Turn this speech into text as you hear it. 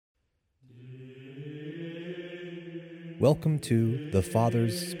Welcome to The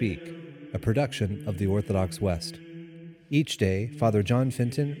Fathers Speak, a production of the Orthodox West. Each day, Father John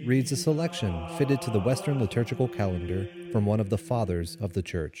Fenton reads a selection fitted to the Western liturgical calendar from one of the Fathers of the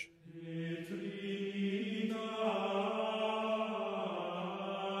Church.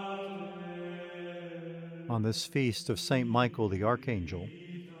 On this feast of St. Michael the Archangel,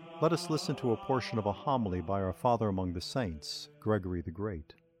 let us listen to a portion of a homily by our Father among the Saints, Gregory the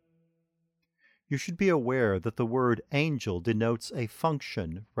Great. You should be aware that the word angel denotes a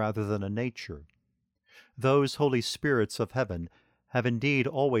function rather than a nature. Those holy spirits of heaven have indeed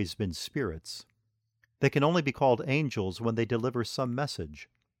always been spirits. They can only be called angels when they deliver some message.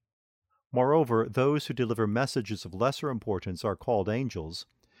 Moreover, those who deliver messages of lesser importance are called angels,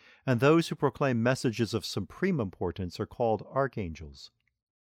 and those who proclaim messages of supreme importance are called archangels.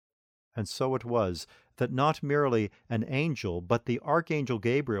 And so it was that not merely an angel, but the Archangel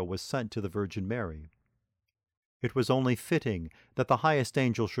Gabriel was sent to the Virgin Mary. It was only fitting that the highest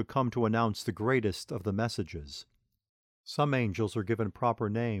angel should come to announce the greatest of the messages. Some angels are given proper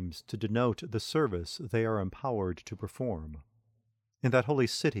names to denote the service they are empowered to perform. In that holy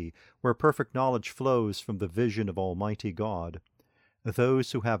city, where perfect knowledge flows from the vision of Almighty God,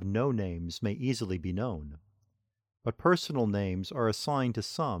 those who have no names may easily be known. But personal names are assigned to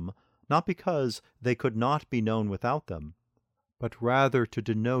some, not because they could not be known without them, but rather to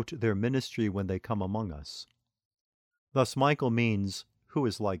denote their ministry when they come among us. Thus Michael means, who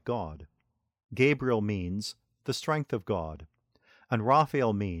is like God. Gabriel means, the strength of God. And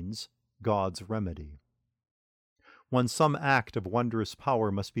Raphael means, God's remedy. When some act of wondrous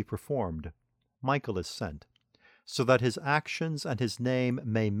power must be performed, Michael is sent, so that his actions and his name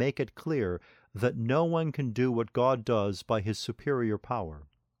may make it clear that no one can do what God does by his superior power.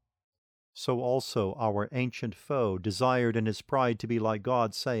 So also our ancient foe desired in his pride to be like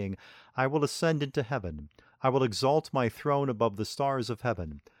God, saying, I will ascend into heaven, I will exalt my throne above the stars of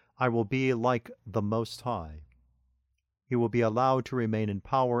heaven, I will be like the Most High. He will be allowed to remain in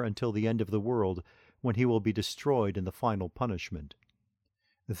power until the end of the world, when he will be destroyed in the final punishment.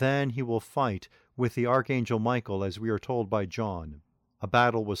 Then he will fight with the Archangel Michael, as we are told by John. A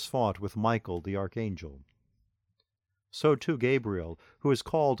battle was fought with Michael the Archangel. So too Gabriel, who is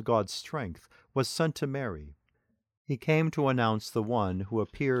called God's strength, was sent to Mary. He came to announce the one who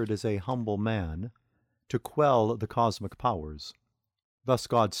appeared as a humble man, to quell the cosmic powers. Thus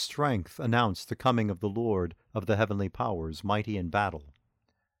God's strength announced the coming of the Lord of the heavenly powers, mighty in battle.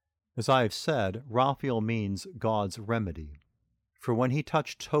 As I have said, Raphael means God's remedy. For when he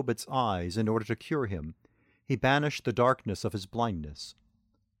touched Tobit's eyes in order to cure him, he banished the darkness of his blindness.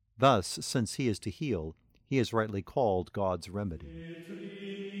 Thus, since he is to heal, he is rightly called God's remedy.